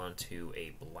these onto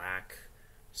a black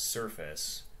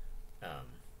surface,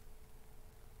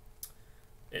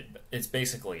 it's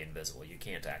basically invisible. You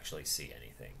can't actually see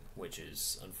anything, which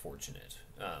is unfortunate.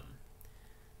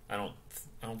 I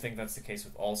don't think that's the case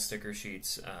with all sticker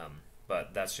sheets,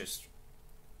 but that's just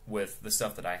with the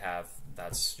stuff that I have.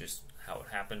 That's just how it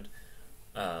happened.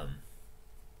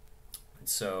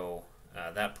 So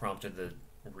that prompted the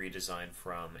redesign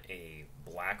from a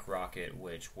black rocket,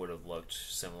 which would have looked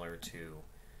similar to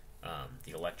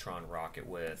the Electron rocket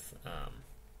with,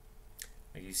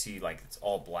 like you see, like it's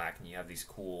all black, and you have these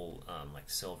cool like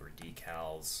silver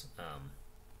decals.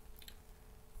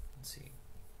 Let's see.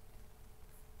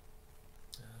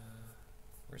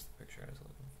 Where's the picture I was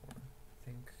looking for? I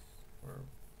think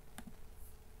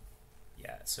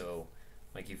So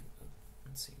like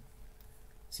let's see.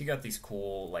 So you got these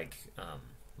cool like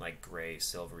gray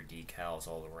silver decals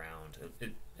all around.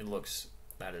 It looks,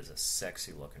 that is a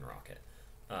sexy looking rocket.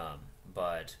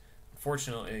 But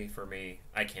unfortunately for me,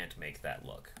 I can't make that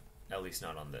look, at least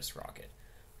not on this rocket.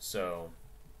 So,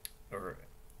 or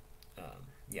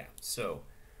yeah. So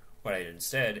what I did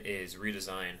instead is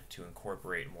redesign to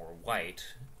incorporate more white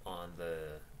on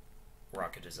the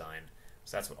rocket design.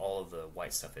 So that's what all of the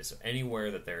white stuff is. So anywhere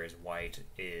that there is white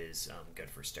is good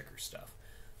for sticker stuff.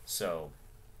 So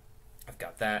I've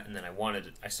got that, and then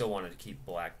I still wanted to keep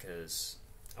black because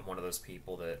I'm one of those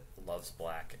people that loves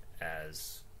black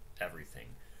as everything.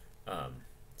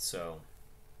 So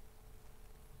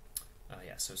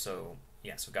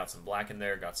got some black in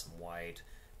there, got some white,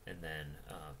 and then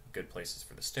good places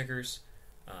for the stickers.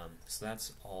 So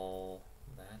that's all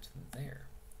that there.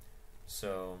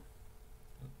 So,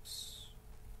 oops.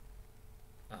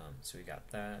 So we got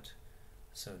that.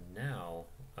 So now,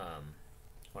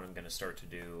 what I'm going to start to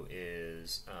do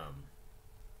is,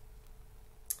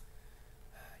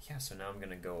 so now I'm going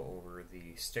to go over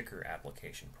the sticker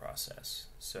application process.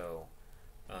 So,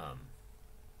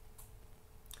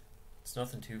 it's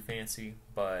nothing too fancy,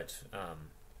 but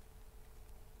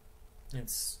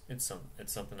it's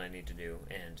something I need to do,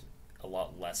 and a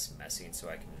lot less messy, and so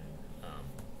I can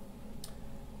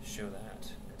show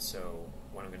that. And so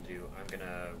what I'm going to do, I'm going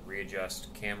to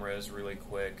readjust cameras really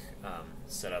quick,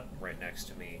 set up right next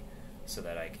to me so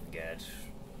that I can get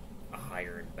a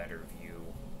higher and better view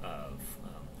of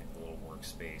like the little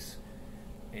workspace,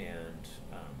 and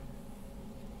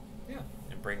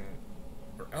and bring,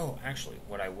 actually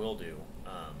what I will do,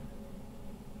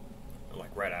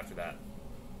 like right after that,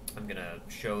 I'm going to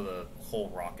show the whole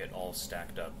rocket all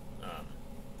stacked up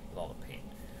with all the paint.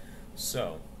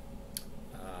 So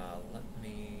let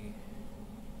me,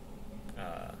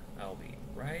 I'll be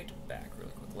right back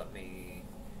really quick. Let me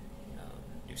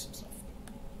do some stuff.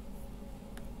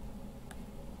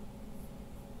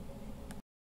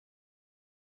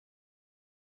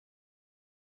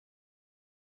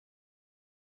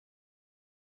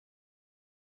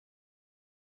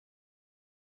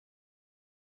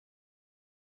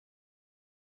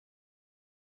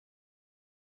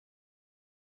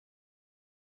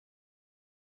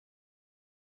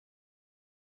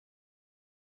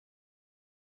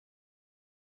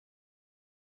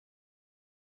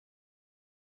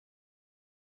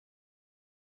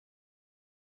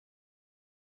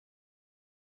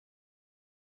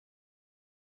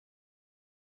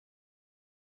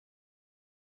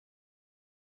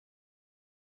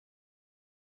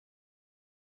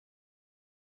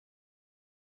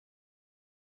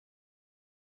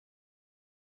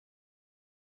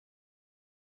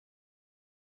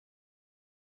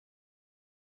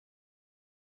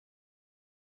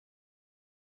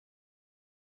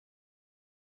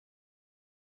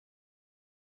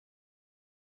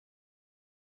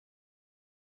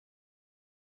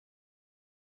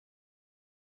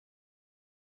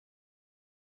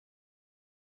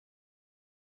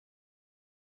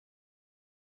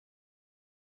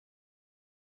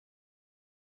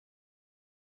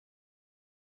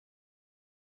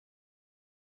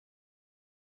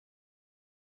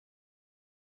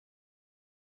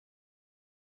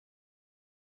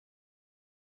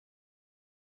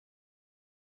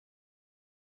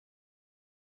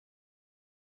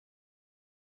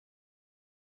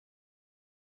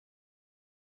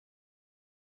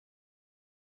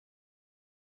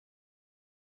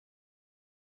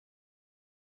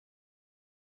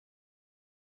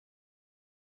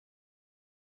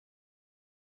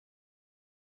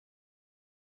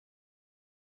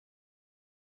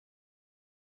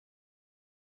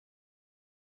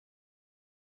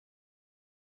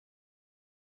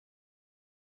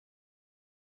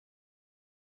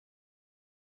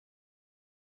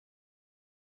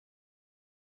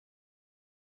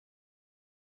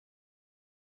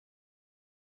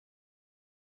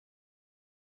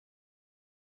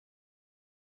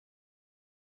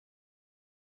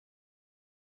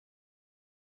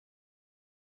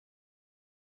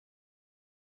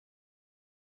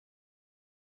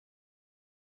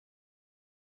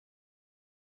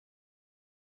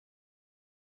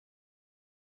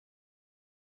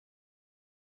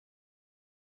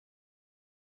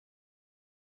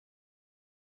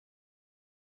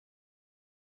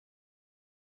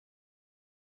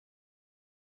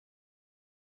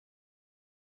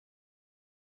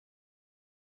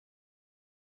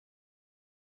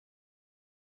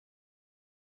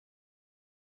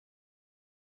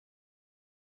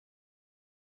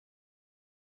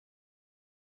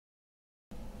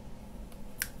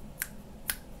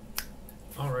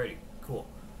 Alrighty, cool.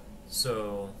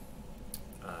 So,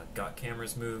 got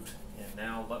cameras moved, and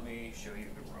now let me show you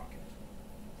the rocket.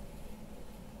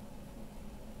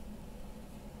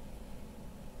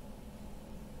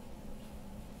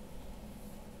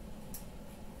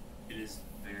 It is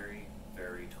very,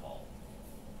 very tall.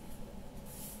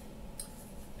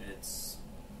 It's,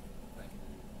 let me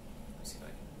see if I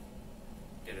can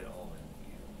get it all in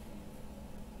view,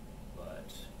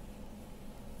 but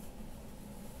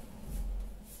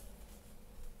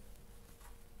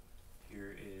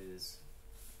here is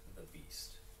the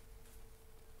beast.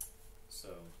 So,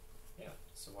 yeah,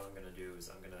 so what I'm going to do is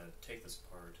I'm going to take this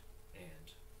apart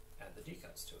and add the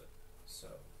decuts to it. So,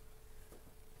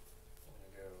 I'm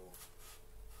going to go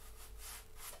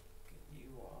get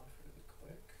you off really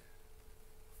quick.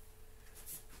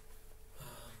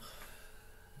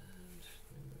 And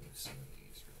let me move some of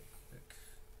these really quick.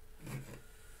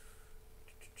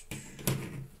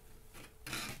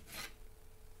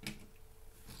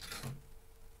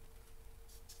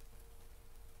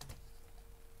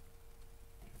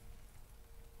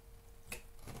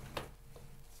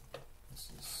 This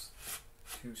is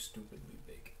too stupidly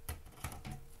big.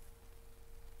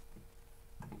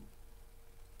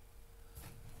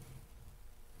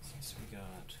 So we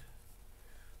got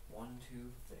one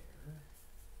tube there.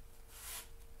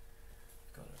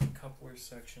 Got a coupler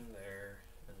section there,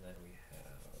 and then we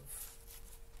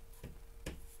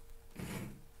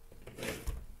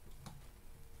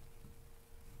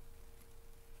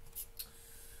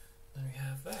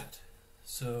have that.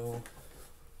 So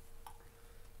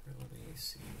let me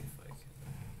see if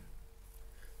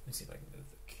I can move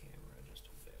the camera just a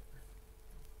bit.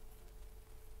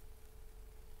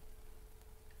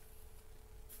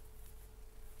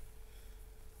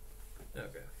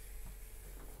 Okay.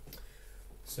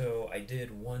 So I did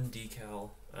one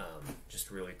decal just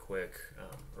really quick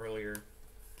earlier.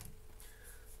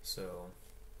 So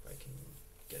I can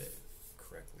get it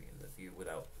correctly in the view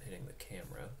without hitting the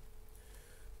camera.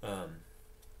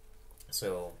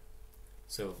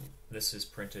 So this is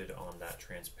printed on that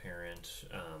transparent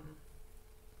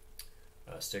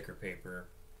sticker paper.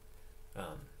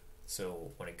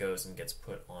 So when it goes and gets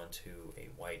put onto a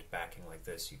white backing like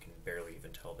this, you can barely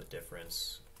even tell the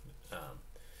difference.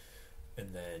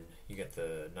 And then you get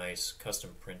the nice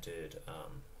custom printed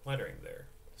lettering there.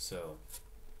 So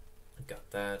I've got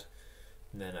that,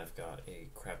 and then I've got a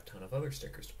crap ton of other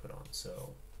stickers to put on.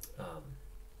 So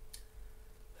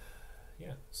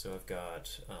yeah, so I've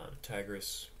got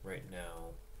Tigris right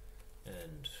now,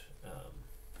 and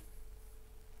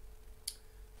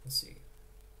let's see.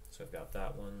 So I've got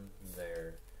that one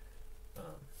there.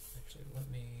 Actually, let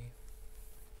me.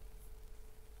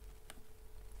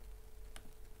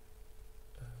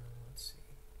 Let's see.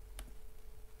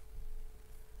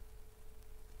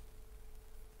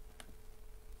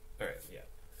 All right, yeah.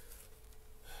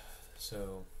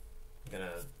 So I'm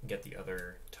gonna get the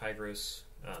other Tigris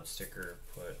sticker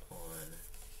put on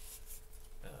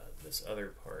this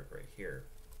other part right here,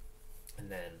 and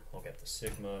then I'll get the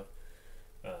Sigma.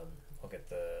 I'll get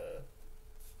the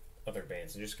other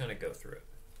bands and just kind of go through it.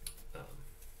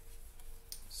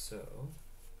 So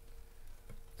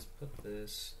let's put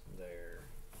this there.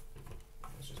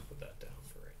 Let's just put that down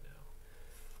for right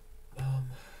now.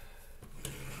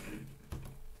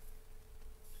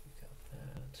 You got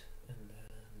that, and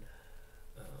then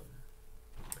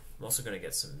I'm also going to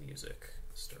get some music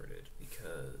started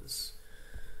because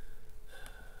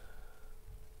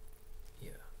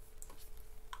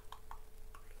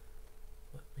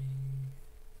let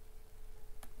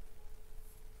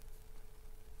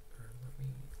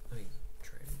me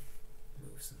try and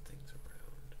move some things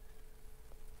around.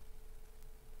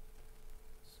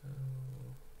 So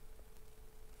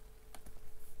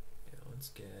yeah, let's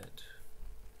get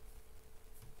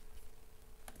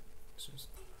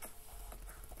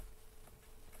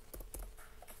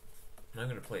and I'm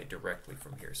going to play it directly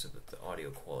from here so that the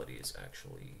audio quality is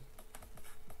actually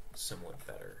somewhat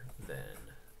better than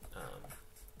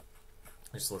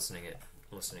just listening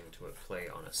to it play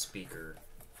on a speaker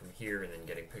from here and then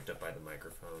getting picked up by the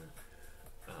microphone.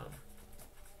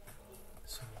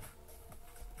 So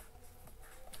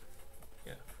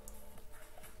yeah,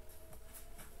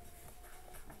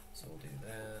 so we'll do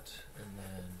that, and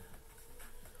then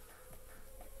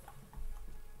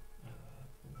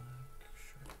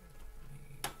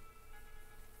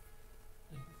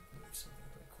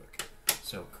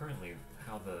so currently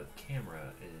how the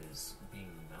camera is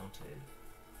being mounted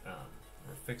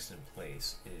or fixed in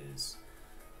place is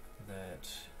that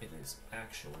it is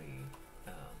actually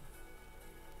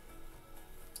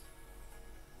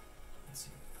let's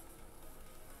see,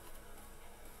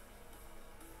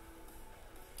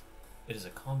 it is a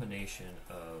combination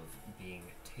of being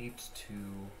taped to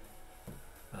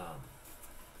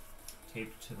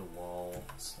the wall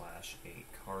 / a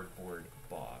cardboard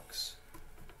box.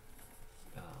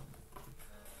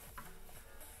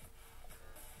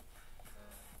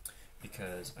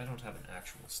 Because I don't have an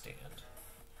actual stand.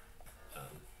 Oh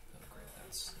great,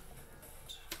 that's not what I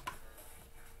want.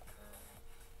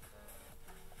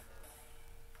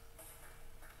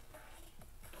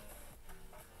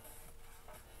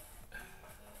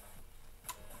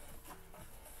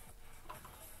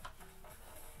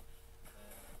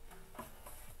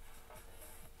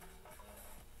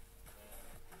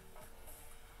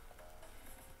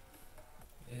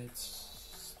 It's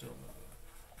still moving.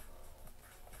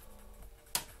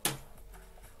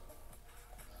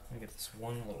 Let me get this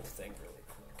one little thing really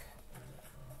quick. And then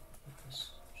put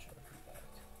this Sharpie back.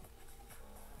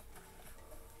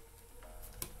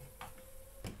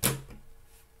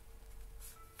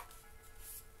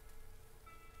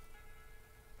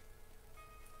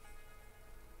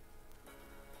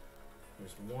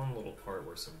 There's one little part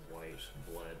where some white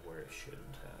bled where it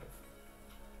shouldn't have.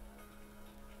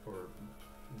 Or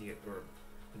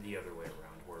the other way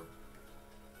around, where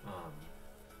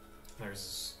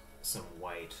there's some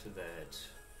white that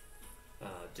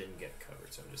didn't get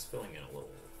covered, so I'm just filling in a little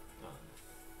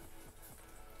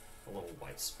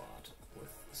white spot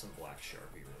with some black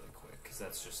Sharpie really quick, because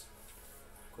that's just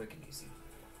quick and easy to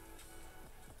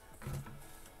do.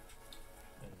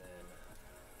 And then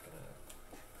I'm gonna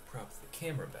prop the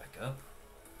camera back up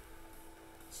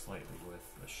slightly with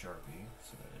the Sharpie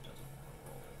so that it doesn't want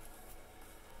to roll.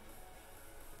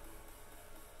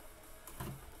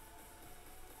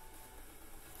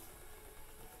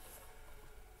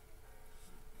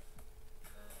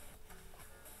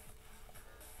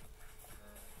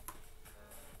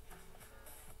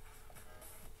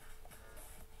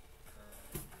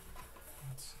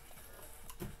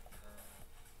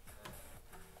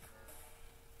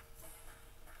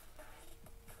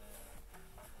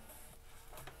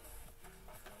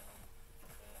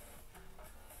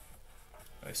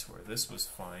 I swear, this was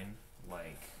fine,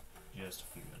 like, just a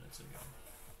few minutes ago.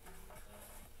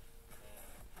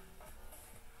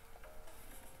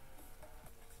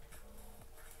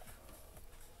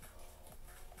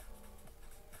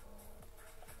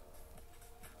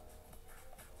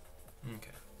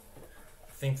 Okay.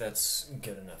 I think that's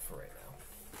good enough for right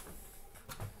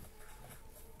now.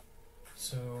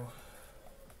 So,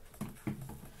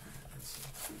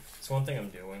 so one thing I'm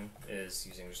doing is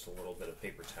using just a little bit of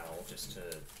paper towel just to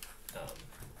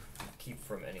keep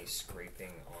from any scraping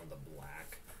on the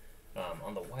black.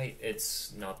 On the white,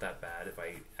 it's not that bad if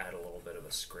I add a little bit of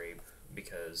a scrape,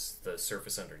 because the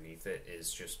surface underneath it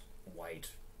is just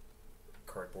white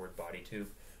cardboard body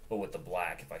tube. But with the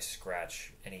black, if I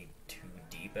scratch any too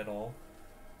deep at all,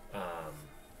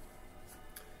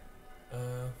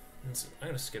 let's see. I'm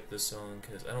gonna skip this song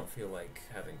because I don't feel like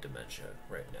having dementia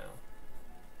right now.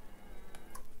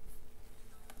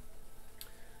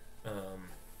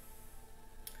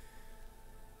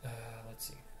 Let's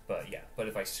see. But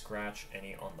if I scratch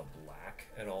any on the black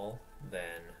at all,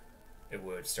 then it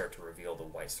would start to reveal the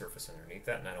white surface underneath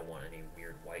that, and I don't want any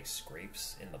weird white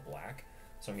scrapes in the black.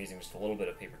 So I'm using just a little bit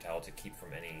of paper towel to keep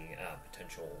from any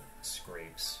potential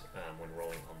scrapes when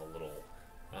rolling on the little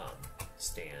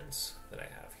stands that I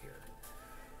have here.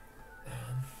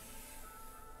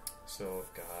 So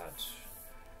I've got,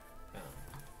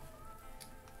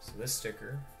 so this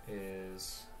sticker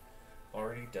is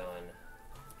already done.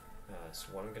 So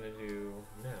what I'm going to do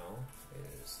now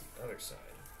is the other side.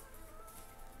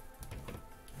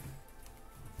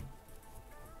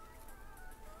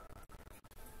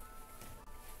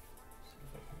 See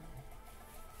if I can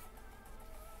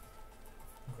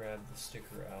grab the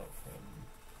sticker out from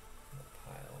the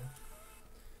pile.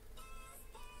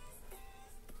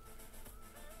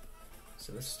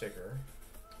 So this sticker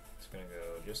is going to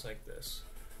go just like this.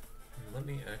 And let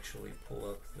me actually pull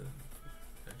up the,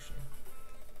 let's see.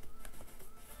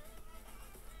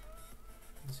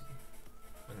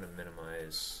 I'm going to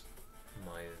minimize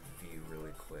my view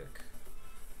really quick.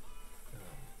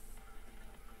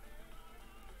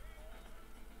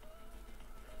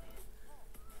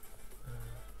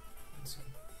 Let's see.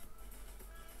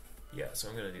 Yeah, so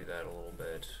I'm going to do that a little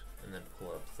bit and then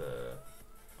pull up the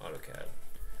AutoCAD.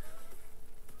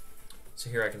 So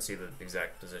here I can see the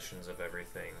exact positions of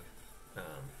everything.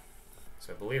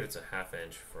 So I believe it's a 1/2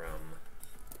 inch from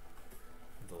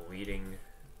the leading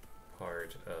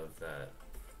part of that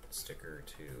sticker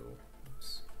to,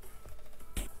 oops.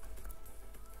 I'm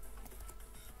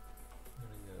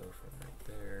going to go from right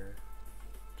there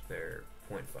to there,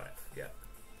 0.5, yeah.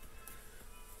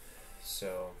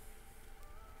 So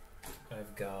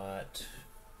I've got,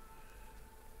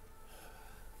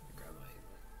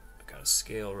 I've got a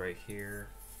scale right here.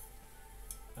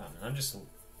 And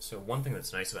so one thing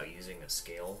that's nice about using a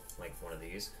scale like one of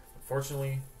these,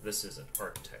 unfortunately, this is an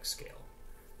architect scale,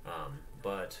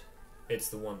 but it's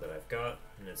the one that I've got,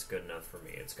 and it's good enough for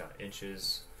me. It's got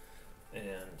inches, and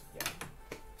yeah.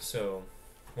 So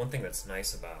one thing that's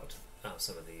nice about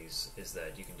some of these is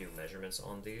that you can do measurements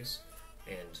on these,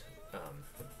 and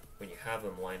when you have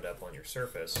them lined up on your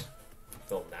surface,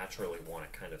 they'll naturally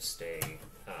want to kind of stay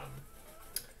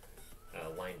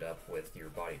lined up with your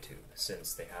body tube,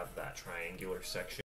 since they have that triangular section